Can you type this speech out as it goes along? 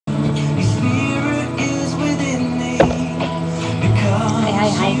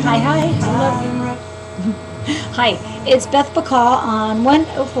Hi, hi. Hello. Hi, it's Bethbacall on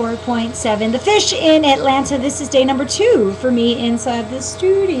 104.7 The Fish in Atlanta. This is day number 2 for me inside the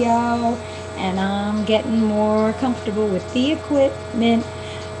studio, and I'm getting more comfortable with the equipment,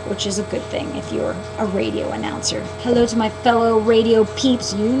 which is a good thing if you're a radio announcer. Hello to my fellow radio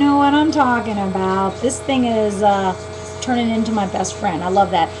peeps. You know what I'm talking about. This thing is turning into my best friend. I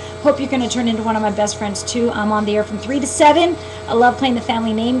love that. Hope you're going to turn into one of my best friends too. I'm on the air from 3 to 7. I love playing the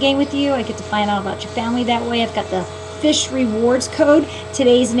family name game with you. I get to find out about your family that way. I've got the Fish Rewards code.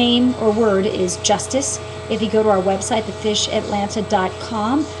 Today's name or word is justice. If you go to our website,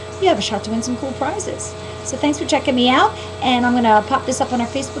 thefishatlanta.com, you have a shot to win some cool prizes. So thanks for checking me out, and I'm going to pop this up on our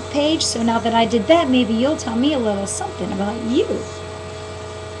Facebook page. So now that I did that, maybe you'll tell me a little something about you.